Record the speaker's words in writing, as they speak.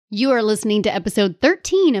You are listening to episode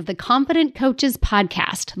 13 of the Confident Coaches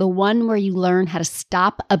podcast, the one where you learn how to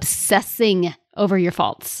stop obsessing over your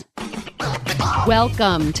faults.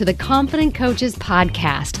 Welcome to the Confident Coaches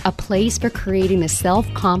podcast, a place for creating the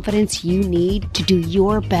self-confidence you need to do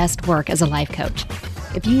your best work as a life coach.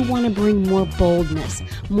 If you want to bring more boldness,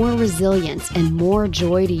 more resilience, and more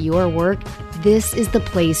joy to your work, this is the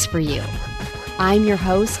place for you. I'm your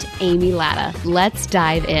host, Amy Latta. Let's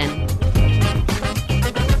dive in.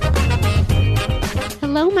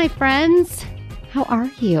 Hello, my friends. How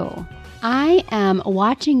are you? I am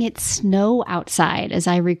watching it snow outside as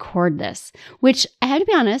I record this, which I have to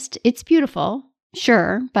be honest, it's beautiful,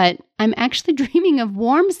 sure, but I'm actually dreaming of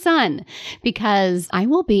warm sun because I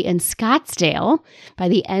will be in Scottsdale by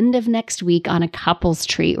the end of next week on a couple's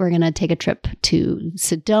treat. We're going to take a trip to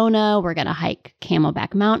Sedona. We're going to hike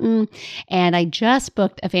Camelback Mountain, and I just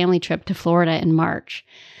booked a family trip to Florida in March.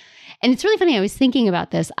 And it's really funny. I was thinking about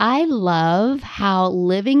this. I love how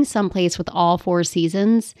living someplace with all four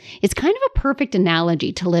seasons is kind of a perfect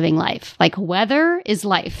analogy to living life. Like weather is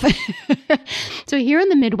life. So here in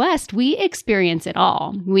the Midwest, we experience it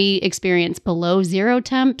all. We experience below zero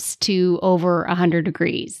temps to over 100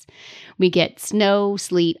 degrees. We get snow,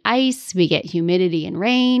 sleet, ice. We get humidity and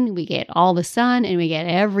rain. We get all the sun, and we get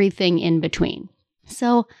everything in between.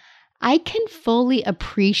 So I can fully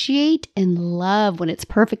appreciate and love when it's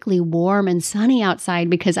perfectly warm and sunny outside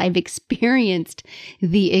because I've experienced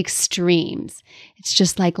the extremes. It's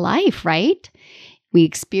just like life, right? We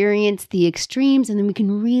experience the extremes and then we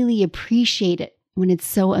can really appreciate it when it's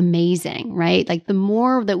so amazing, right? Like the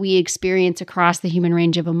more that we experience across the human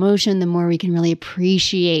range of emotion, the more we can really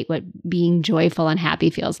appreciate what being joyful and happy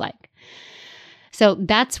feels like. So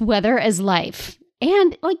that's weather as life.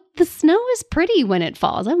 And like the snow is pretty when it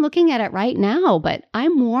falls. I'm looking at it right now, but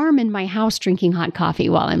I'm warm in my house drinking hot coffee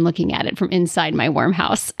while I'm looking at it from inside my warm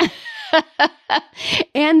house.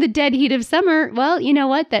 And the dead heat of summer, well, you know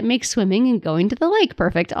what? That makes swimming and going to the lake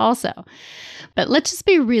perfect also. But let's just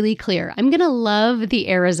be really clear. I'm going to love the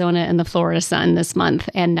Arizona and the Florida sun this month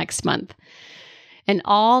and next month. And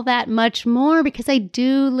all that much more because I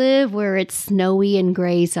do live where it's snowy and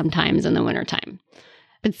gray sometimes in the wintertime.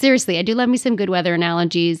 But seriously, I do love me some good weather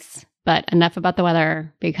analogies, but enough about the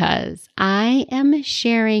weather because I am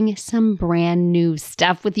sharing some brand new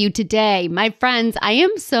stuff with you today. My friends, I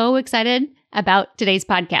am so excited about today's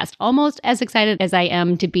podcast, almost as excited as I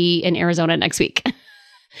am to be in Arizona next week.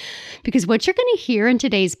 Because what you're going to hear in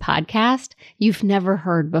today's podcast, you've never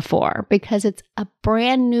heard before because it's a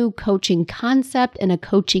brand new coaching concept and a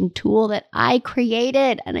coaching tool that I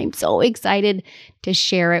created. And I'm so excited to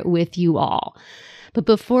share it with you all. But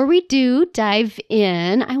before we do dive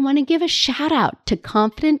in, I want to give a shout out to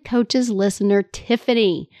Confident Coaches listener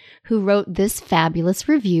Tiffany, who wrote this fabulous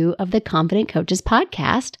review of the Confident Coaches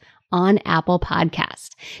podcast on Apple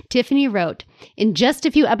Podcasts. Tiffany wrote, "In just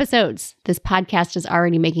a few episodes, this podcast is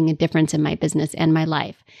already making a difference in my business and my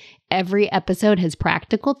life. Every episode has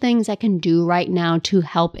practical things I can do right now to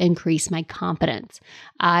help increase my confidence.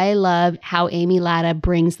 I love how Amy Latta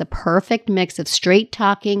brings the perfect mix of straight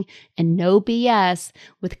talking and no BS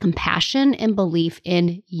with compassion and belief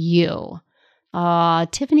in you." Aw,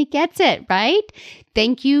 Tiffany gets it, right?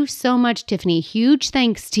 Thank you so much, Tiffany. Huge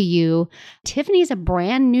thanks to you. Tiffany's a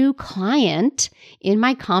brand new client in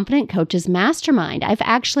my Confident Coaches Mastermind. I've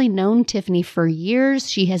actually known Tiffany for years.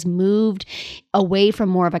 She has moved away from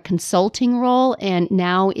more of a consulting role and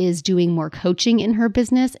now is doing more coaching in her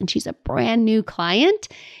business. And she's a brand new client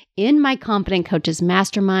in my Confident Coaches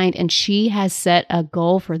Mastermind, and she has set a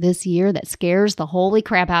goal for this year that scares the holy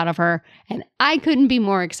crap out of her, and I couldn't be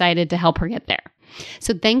more excited to help her get there.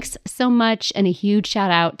 So thanks so much, and a huge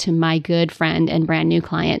shout out to my good friend and brand new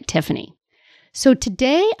client, Tiffany. So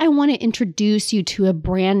today I want to introduce you to a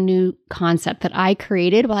brand new concept that I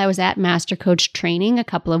created while I was at Master Coach training a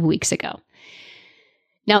couple of weeks ago.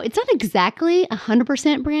 Now, it's not exactly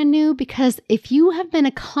 100% brand new because if you have been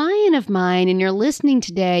a client of mine and you're listening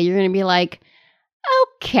today, you're going to be like,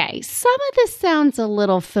 okay, some of this sounds a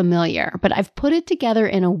little familiar, but I've put it together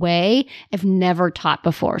in a way I've never taught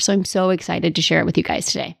before. So I'm so excited to share it with you guys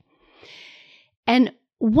today. And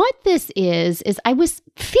what this is I was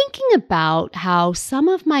thinking about how some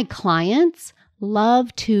of my clients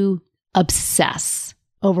love to obsess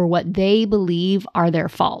over what they believe are their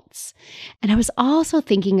faults. And I was also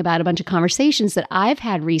thinking about a bunch of conversations that I've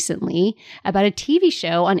had recently about a TV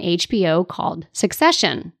show on HBO called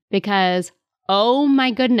Succession, because, oh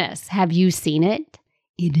my goodness, have you seen it?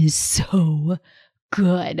 It is so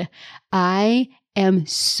good. I am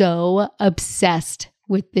so obsessed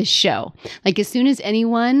with this show. Like as soon as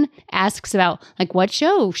anyone asks about like, what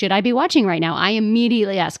show should I be watching right now? I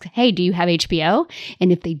immediately ask, hey, do you have HBO?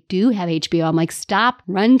 And if they do have HBO, I'm like, stop,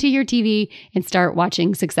 run to your TV and start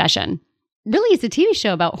watching Succession. Really, it's a TV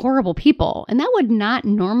show about horrible people, and that would not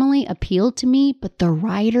normally appeal to me, but the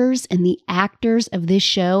writers and the actors of this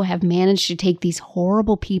show have managed to take these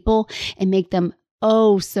horrible people and make them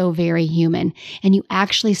oh so very human, and you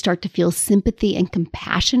actually start to feel sympathy and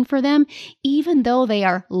compassion for them, even though they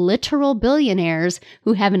are literal billionaires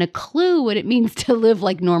who haven't a clue what it means to live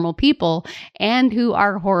like normal people and who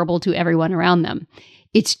are horrible to everyone around them.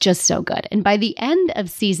 It's just so good. And by the end of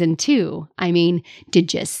season 2, I mean,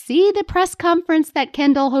 did you see the press conference that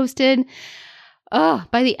Kendall hosted? Oh,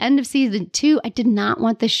 by the end of season 2, I did not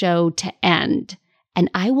want the show to end.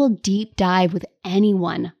 And I will deep dive with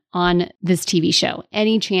anyone on this TV show,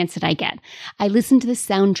 any chance that I get. I listened to the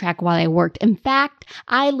soundtrack while I worked. In fact,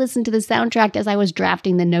 I listened to the soundtrack as I was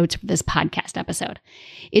drafting the notes for this podcast episode.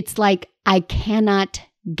 It's like I cannot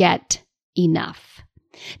get enough.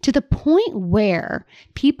 To the point where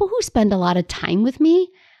people who spend a lot of time with me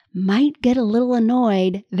might get a little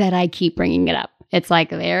annoyed that I keep bringing it up. It's like,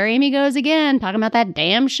 there Amy goes again, talking about that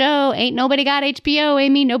damn show. Ain't nobody got HBO,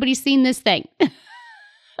 Amy. Nobody's seen this thing.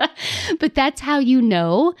 But that's how you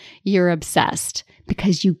know you're obsessed,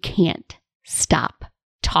 because you can't stop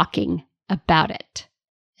talking about it.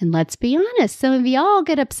 And let's be honest, some of y'all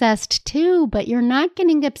get obsessed too, but you're not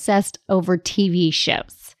getting obsessed over TV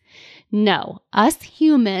shows. No, us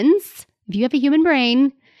humans, if you have a human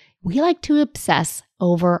brain, we like to obsess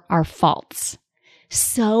over our faults.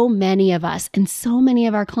 So many of us and so many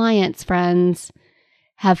of our clients, friends,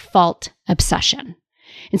 have fault obsession.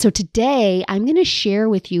 And so today I'm going to share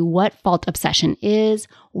with you what fault obsession is,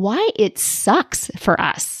 why it sucks for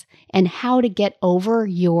us, and how to get over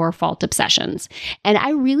your fault obsessions. And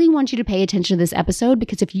I really want you to pay attention to this episode,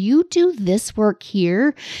 because if you do this work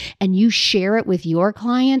here and you share it with your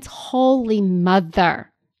clients, holy mother,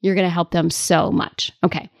 you're going to help them so much.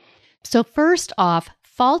 Okay. So first off,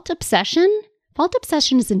 fault obsession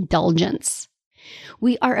is indulgence.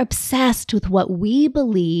 We are obsessed with what we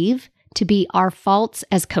believe to be our faults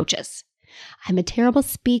as coaches. I'm a terrible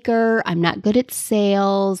speaker. I'm not good at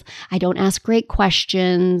sales. I don't ask great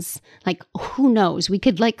questions. Like, who knows? We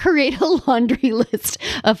could create a laundry list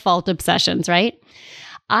of fault obsessions, right?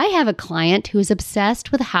 I have a client who is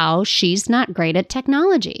obsessed with how she's not great at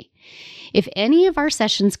technology. If any of our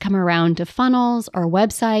sessions come around to funnels or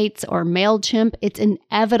websites or MailChimp, it's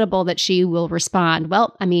inevitable that she will respond,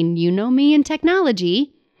 well, I mean, you know me in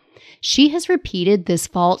technology. She has repeated this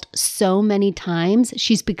fault so many times,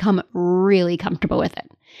 she's become really comfortable with it.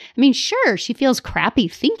 I mean, sure, she feels crappy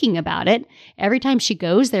thinking about it. Every time she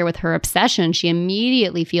goes there with her obsession, she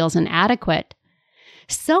immediately feels inadequate.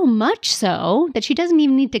 So much so that she doesn't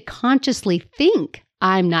even need to consciously think,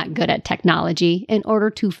 I'm not good at technology, in order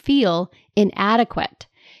to feel inadequate.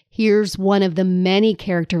 Here's one of the many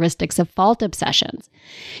characteristics of fault obsessions.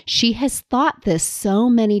 She has thought this so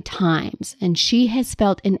many times, and she has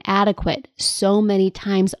felt inadequate so many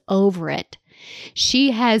times over it.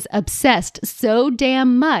 She has obsessed so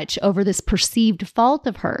damn much over this perceived fault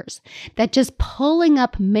of hers that just pulling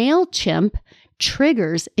up MailChimp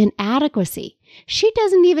triggers inadequacy. She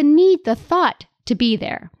doesn't even need the thought to be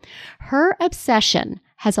there. Her obsession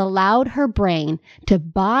has allowed her brain to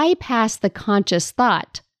bypass the conscious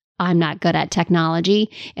thought, I'm not good at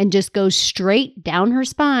technology, and just go straight down her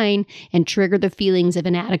spine and trigger the feelings of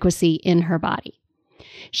inadequacy in her body.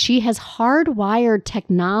 She has hardwired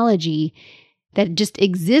technology that just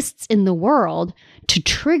exists in the world to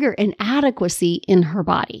trigger inadequacy in her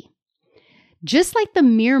body. Just like the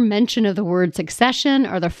mere mention of the word succession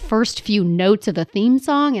or the first few notes of the theme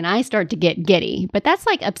song, and I start to get giddy, but that's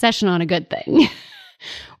like obsession on a good thing.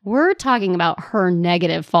 We're talking about her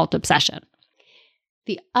negative fault obsession.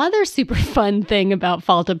 The other super fun thing about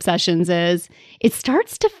fault obsessions is it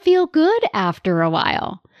starts to feel good after a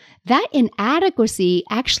while. That inadequacy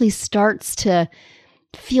actually starts to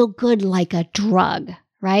feel good like a drug,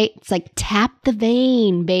 right? It's like tap the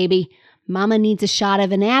vein, baby. Mama needs a shot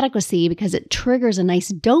of inadequacy because it triggers a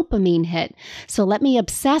nice dopamine hit. So let me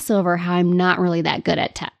obsess over how I'm not really that good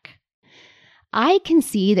at tech. I can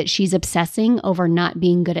see that she's obsessing over not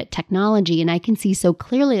being good at technology, and I can see so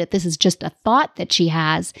clearly that this is just a thought that she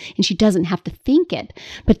has, and she doesn't have to think it.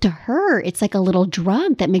 But to her, it's like a little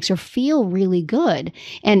drug that makes her feel really good,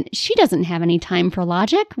 and she doesn't have any time for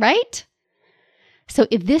logic, right? So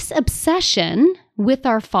if this obsession with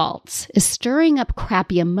our faults is stirring up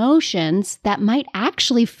crappy emotions that might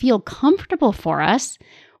actually feel comfortable for us,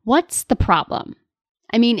 what's the problem?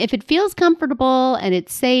 I mean, if it feels comfortable and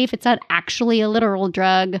it's safe, it's not actually a literal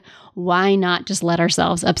drug, why not just let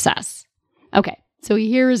ourselves obsess? Okay, so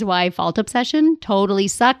here's why fault obsession totally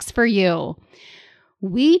sucks for you.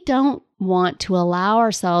 We don't want to allow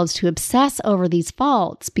ourselves to obsess over these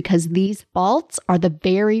faults because these faults are the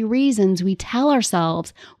very reasons we tell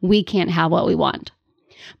ourselves we can't have what we want.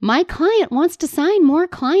 My client wants to sign more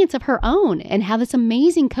clients of her own and have this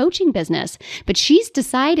amazing coaching business, but she's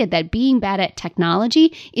decided that being bad at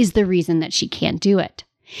technology is the reason that she can't do it.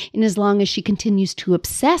 And as long as she continues to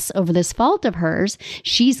obsess over this fault of hers,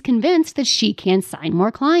 she's convinced that she can sign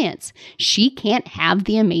more clients. She can't have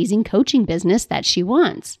the amazing coaching business that she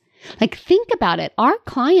wants. Like, think about it. Our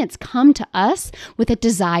clients come to us with a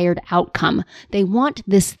desired outcome. They want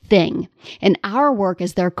this thing. And our work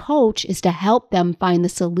as their coach is to help them find the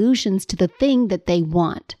solutions to the thing that they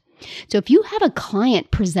want. So if you have a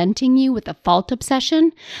client presenting you with a fault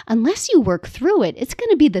obsession, unless you work through it, it's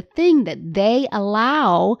going to be the thing that they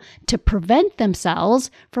allow to prevent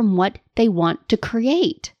themselves from what they want to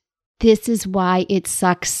create. This is why it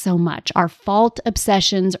sucks so much. Our fault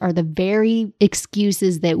obsessions are the very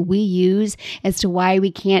excuses that we use as to why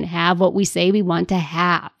we can't have what we say we want to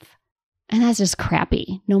have. And that's just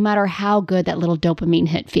crappy, no matter how good that little dopamine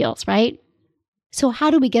hit feels, right? So how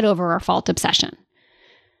do we get over our fault obsession?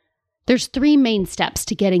 There's 3 main steps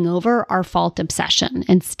to getting over our fault obsession.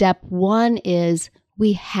 And step 1 is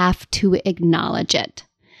we have to acknowledge it.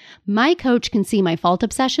 My coach can see my fault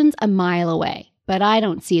obsessions a mile away, but I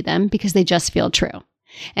don't see them because they just feel true.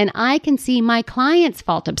 And I can see my client's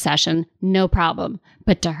fault obsession, no problem.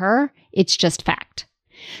 But to her, it's just fact.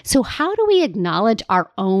 So how do we acknowledge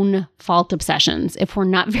our own fault obsessions if we're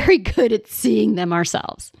not very good at seeing them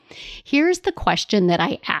ourselves? Here's the question that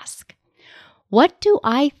I ask. What do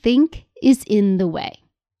I think is in the way?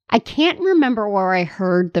 I can't remember where I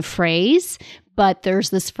heard the phrase, but there's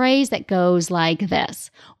this phrase that goes like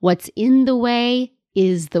this. What's in the way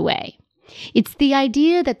is the way. It's the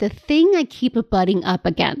idea that the thing I keep butting up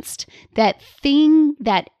against, that thing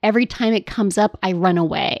that every time it comes up, I run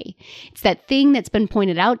away. It's that thing that's been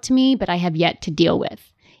pointed out to me, but I have yet to deal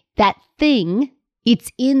with. That thing,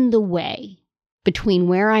 it's in the way between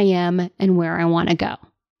where I am and where I want to go.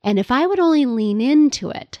 And if I would only lean into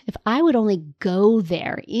it, if I would only go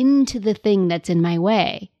there into the thing that's in my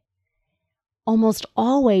way, almost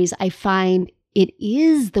always I find it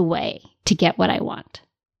is the way to get what I want.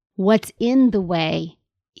 What's in the way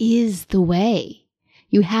is the way.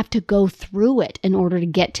 You have to go through it in order to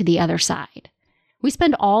get to the other side. We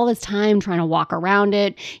spend all this time trying to walk around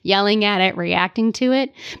it, yelling at it, reacting to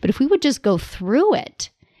it. But if we would just go through it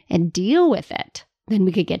and deal with it, then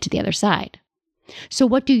we could get to the other side. So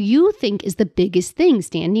what do you think is the biggest thing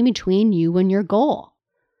standing between you and your goal?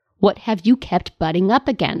 What have you kept butting up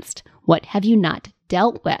against? What have you not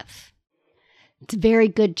dealt with? It's a very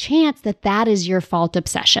good chance that that is your fault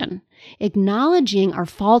obsession. Acknowledging our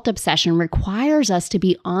fault obsession requires us to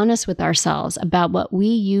be honest with ourselves about what we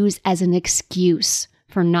use as an excuse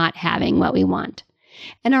for not having what we want,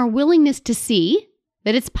 and our willingness to see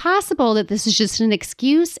that it's possible that this is just an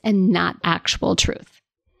excuse and not actual truth.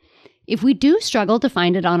 If we do struggle to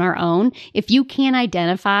find it on our own, if you can't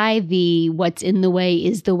identify the what's in the way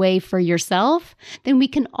is the way for yourself, then we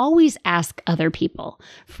can always ask other people,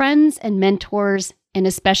 friends and mentors, and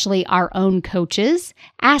especially our own coaches.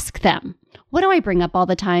 Ask them, what do I bring up all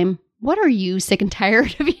the time? What are you sick and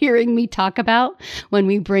tired of hearing me talk about when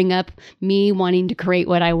we bring up me wanting to create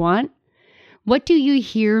what I want? What do you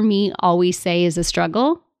hear me always say is a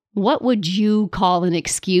struggle? What would you call an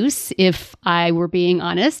excuse if I were being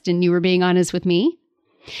honest and you were being honest with me?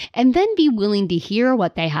 And then be willing to hear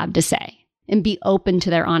what they have to say and be open to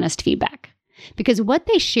their honest feedback. Because what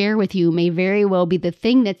they share with you may very well be the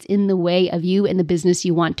thing that's in the way of you and the business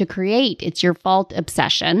you want to create. It's your fault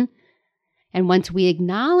obsession. And once we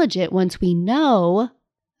acknowledge it, once we know,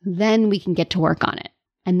 then we can get to work on it.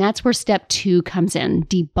 And that's where step 2 comes in,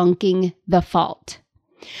 debunking the fault.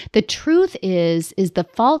 The truth is the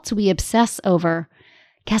faults we obsess over,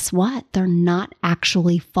 guess what? They're not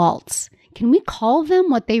actually faults. Can we call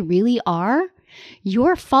them what they really are?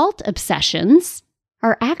 Your fault obsessions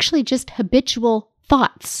are actually just habitual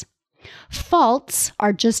thoughts. Faults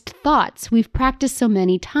are just thoughts we've practiced so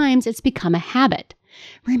many times it's become a habit.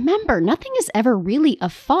 Remember, nothing is ever really a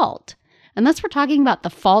fault, unless we're talking about the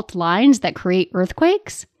fault lines that create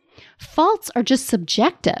earthquakes. Faults are just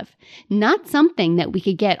subjective, not something that we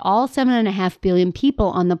could get all 7.5 billion people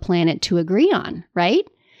on the planet to agree on, right?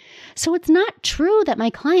 So it's not true that my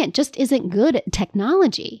client just isn't good at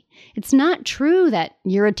technology. It's not true that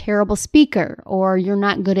you're a terrible speaker or you're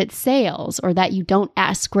not good at sales or that you don't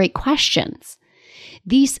ask great questions.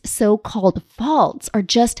 These so-called faults are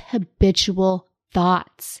just habitual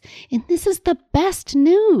thoughts. And this is the best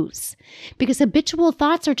news because habitual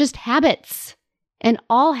thoughts are just habits, and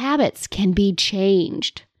all habits can be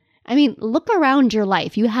changed. I mean, look around your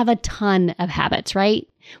life. You have a ton of habits, right?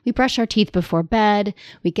 We brush our teeth before bed.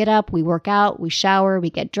 We get up, we work out, we shower, we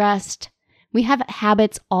get dressed. We have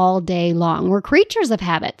habits all day long. We're creatures of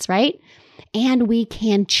habits, right? And we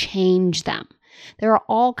can change them. There are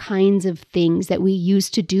all kinds of things that we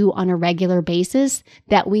used to do on a regular basis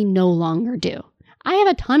that we no longer do. I have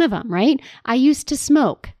a ton of them, right? I used to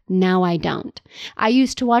smoke. Now I don't. I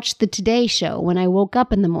used to watch the Today Show when I woke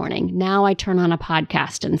up in the morning. Now I turn on a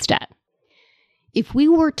podcast instead. If we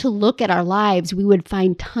were to look at our lives, we would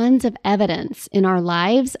find tons of evidence in our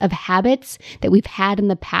lives of habits that we've had in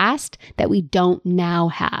the past that we don't now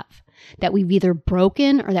have, that we've either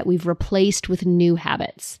broken or that we've replaced with new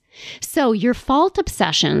habits. So your fault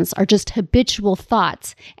obsessions are just habitual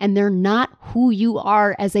thoughts, and they're not who you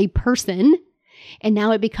are as a person. And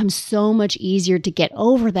now it becomes so much easier to get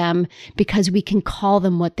over them because we can call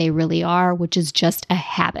them what they really are, which is just a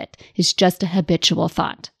habit. It's just a habitual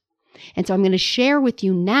thought. And so I'm going to share with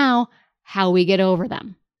you now how we get over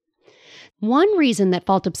them. One reason that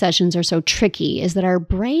fault obsessions are so tricky is that our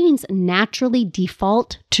brains naturally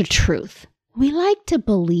default to truth. We like to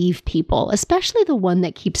believe people, especially the one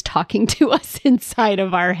that keeps talking to us inside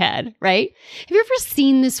of our head, right? Have you ever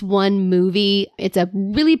seen this one movie? It's a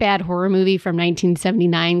really bad horror movie from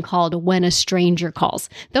 1979 called When a Stranger Calls,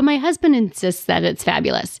 though my husband insists that it's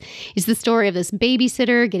fabulous. It's the story of this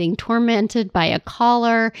babysitter getting tormented by a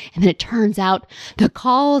caller, and then it turns out the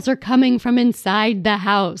calls are coming from inside the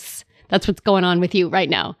house. That's what's going on with you right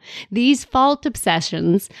now. These fault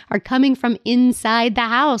obsessions are coming from inside the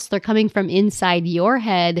house. They're coming from inside your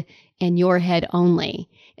head and your head only.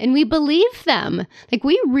 And we believe them. Like,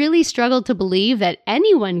 we really struggle to believe that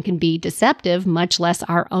anyone can be deceptive, much less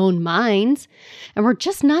our own minds. And we're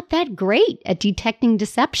just not that great at detecting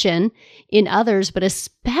deception in others, but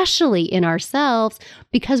especially in ourselves,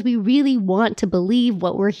 because we really want to believe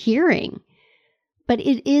what we're hearing. But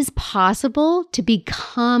it is possible to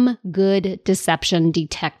become good deception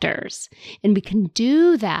detectors. And we can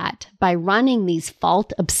do that by running these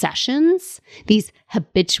fault obsessions, these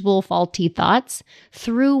habitual faulty thoughts,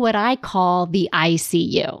 through what I call the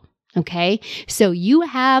ICU. Okay? So you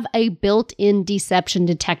have a built-in deception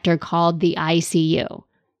detector called the ICU.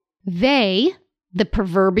 The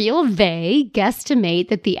proverbial they, guesstimate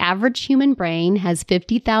that the average human brain has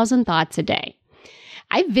 50,000 thoughts a day.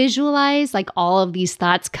 I visualize like all of these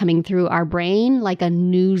thoughts coming through our brain like a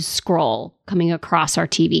news scroll coming across our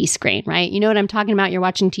TV screen, right? You know what I'm talking about? You're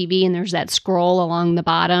watching TV and there's that scroll along the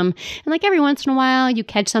bottom. And like every once in a while you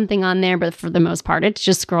catch something on there, but for the most part, it's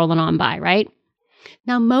just scrolling on by, right?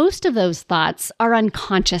 Now, most of those thoughts are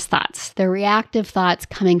unconscious thoughts. They're reactive thoughts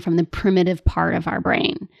coming from the primitive part of our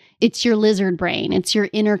brain. It's your lizard brain. It's your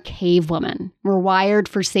inner cave woman. We're wired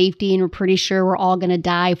for safety and we're pretty sure we're all going to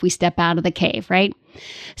die if we step out of the cave, right?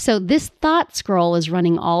 So this thought scroll is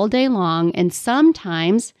running all day long, and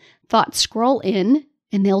sometimes thoughts scroll in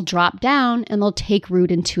and they'll drop down and they'll take root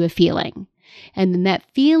into a feeling. And then that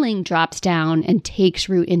feeling drops down and takes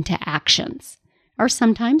root into actions, or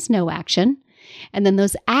sometimes no action. And then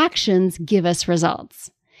those actions give us results.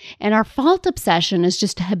 And our fault obsession is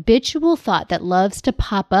just a habitual thought that loves to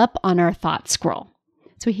pop up on our thought scroll.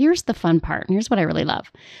 So here's the fun part, and here's what I really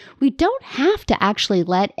love. We don't have to actually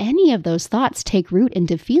let any of those thoughts take root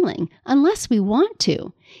into feeling unless we want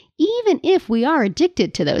to, even if we are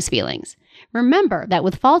addicted to those feelings. Remember that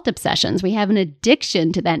with fault obsessions, we have an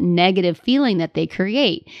addiction to that negative feeling that they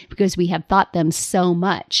create because we have thought them so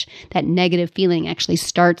much. That negative feeling actually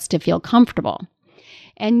starts to feel comfortable.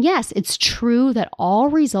 And yes, it's true that all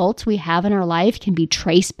results we have in our life can be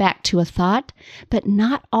traced back to a thought, but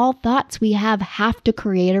not all thoughts we have to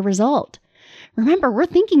create a result. Remember, we're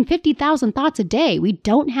thinking 50,000 thoughts a day. We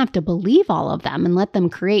don't have to believe all of them and let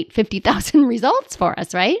them create 50,000 results for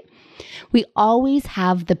us, right? We always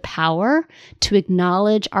have the power to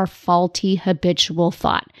acknowledge our faulty habitual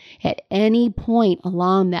thought at any point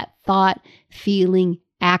along that thought, feeling,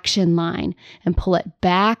 action line and pull it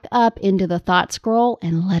back up into the thought scroll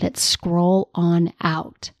and let it scroll on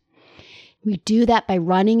out. We do that by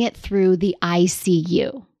running it through the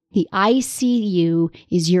ICU. The ICU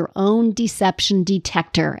is your own deception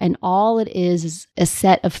detector, and all it is a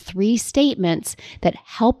set of 3 statements that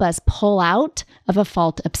help us pull out of a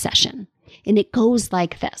fault obsession. And it goes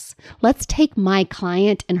like this. Let's take my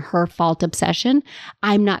client and her fault obsession.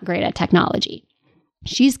 I'm not great at technology.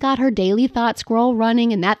 She's got her daily thought scroll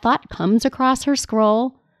running, and that thought comes across her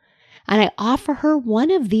scroll. And I offer her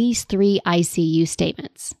one of these 3 I see you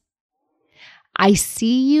statements. I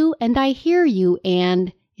see you and I hear you,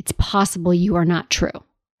 and it's possible you are not true.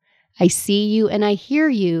 I see you and I hear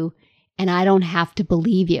you, and I don't have to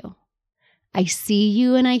believe you. I see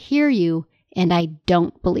you and I hear you, and I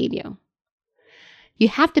don't believe you. You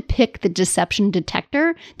have to pick the deception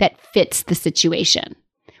detector that fits the situation.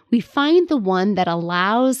 We find the one that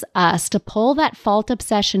allows us to pull that fault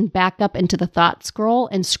obsession back up into the thought scroll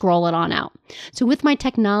and scroll it on out. So with my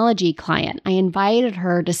technology client, I invited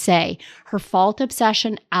her to say her fault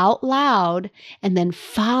obsession out loud and then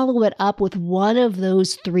follow it up with one of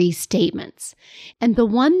those 3 statements. And the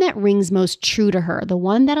one that rings most true to her, the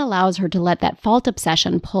one that allows her to let that fault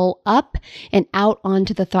obsession pull up and out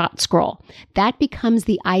onto the thought scroll, that becomes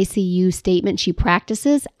the ICU statement she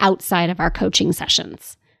practices outside of our coaching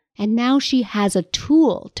sessions. And now she has a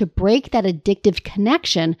tool to break that addictive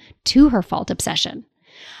connection to her fault obsession.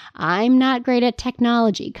 I'm not great at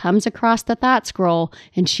technology comes across the thought scroll,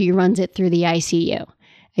 and she runs it through the ICU.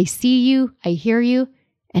 I see you, I hear you,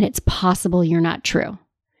 and it's possible you're not true.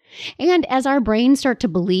 And as our brains start to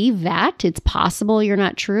believe that it's possible you're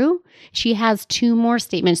not true, she has 2 more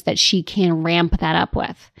statements that she can ramp that up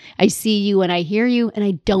with. I see you and I hear you, and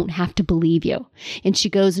I don't have to believe you. And she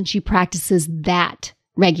goes and she practices that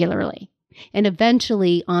regularly, and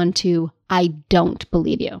eventually onto I don't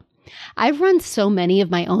believe you. I've run so many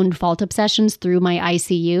of my own fault obsessions through my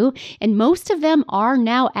ICU, and most of them are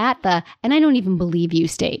now at the and I don't even believe you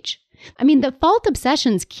stage. I mean, the fault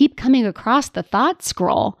obsessions keep coming across the thought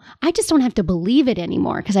scroll. I just don't have to believe it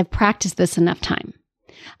anymore because I've practiced this enough time.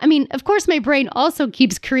 I mean, of course, my brain also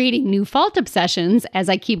keeps creating new fault obsessions as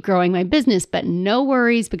I keep growing my business, but no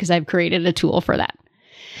worries because I've created a tool for that.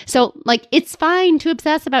 So, it's fine to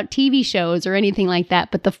obsess about TV shows or anything like that,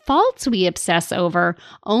 but the faults we obsess over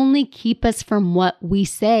only keep us from what we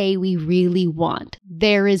say we really want.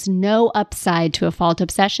 There is no upside to a fault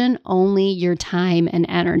obsession, only your time and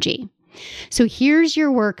energy. So here's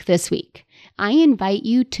your work this week. I invite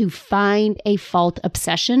you to find a fault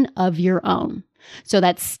obsession of your own. So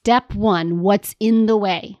that's step 1, what's in the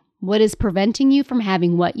way? What is preventing you from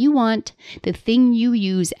having what you want, the thing you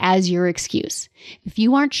use as your excuse? If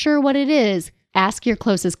you aren't sure what it is, ask your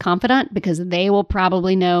closest confidant because they will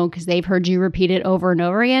probably know because they've heard you repeat it over and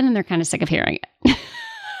over again and they're kind of sick of hearing it.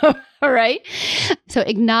 All right? So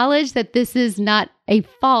acknowledge that this is not a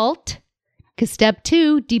fault because step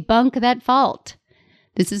 2, debunk that fault.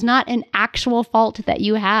 This is not an actual fault that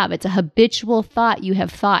you have. It's a habitual thought you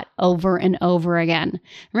have thought over and over again.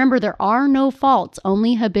 Remember, there are no faults,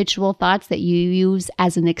 only habitual thoughts that you use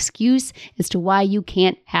as an excuse as to why you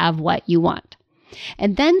can't have what you want.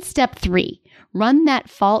 And then step 3, run that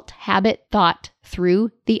fault habit thought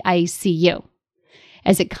through the ICU.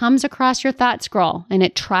 As it comes across your thought scroll and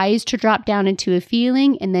it tries to drop down into a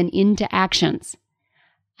feeling and then into actions.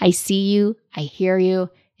 I see you, I hear you,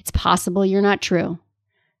 it's possible you're not true.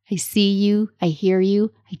 I see you, I hear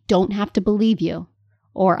you, I don't have to believe you.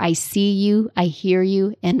 Or I see you, I hear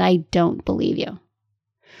you, and I don't believe you.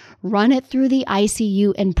 Run it through the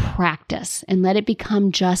ICU and practice and let it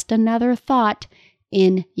become just another thought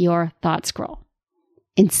in your thought scroll.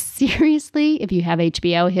 And seriously, if you have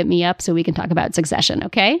HBO, hit me up so we can talk about Succession,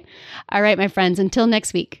 okay? All right, my friends, until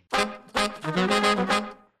next week.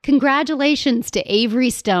 Congratulations to Avery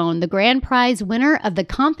Stone, the grand prize winner of the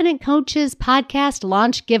Confident Coaches podcast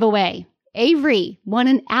launch giveaway. Avery won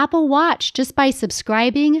an Apple Watch just by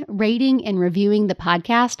subscribing, rating, and reviewing the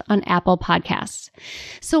podcast on Apple Podcasts.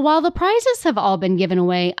 So while the prizes have all been given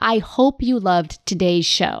away, I hope you loved today's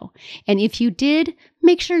show. And if you did,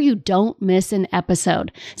 make sure you don't miss an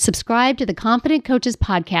episode. Subscribe to the Confident Coaches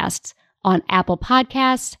podcasts on Apple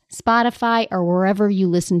Podcasts, Spotify, or wherever you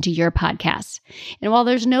listen to your podcasts. And while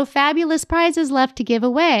there's no fabulous prizes left to give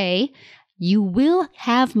away, you will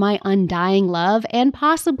have my undying love and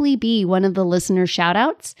possibly be one of the listener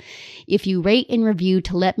shoutouts if you rate and review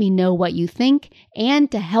to let me know what you think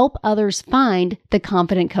and to help others find the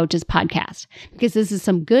Confident Coaches podcast, because this is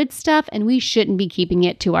some good stuff and we shouldn't be keeping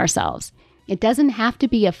it to ourselves. It doesn't have to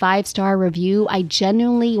be a 5-star review. I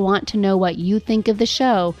genuinely want to know what you think of the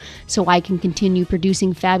show so I can continue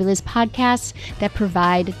producing fabulous podcasts that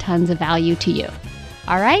provide tons of value to you.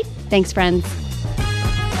 All right? Thanks, friends.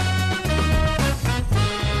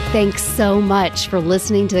 Thanks so much for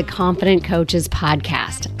listening to the Confident Coaches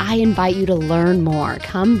podcast. I invite you to learn more.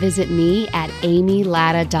 Come visit me at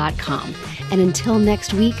amylatta.com. And until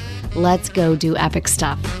next week, let's go do epic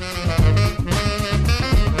stuff.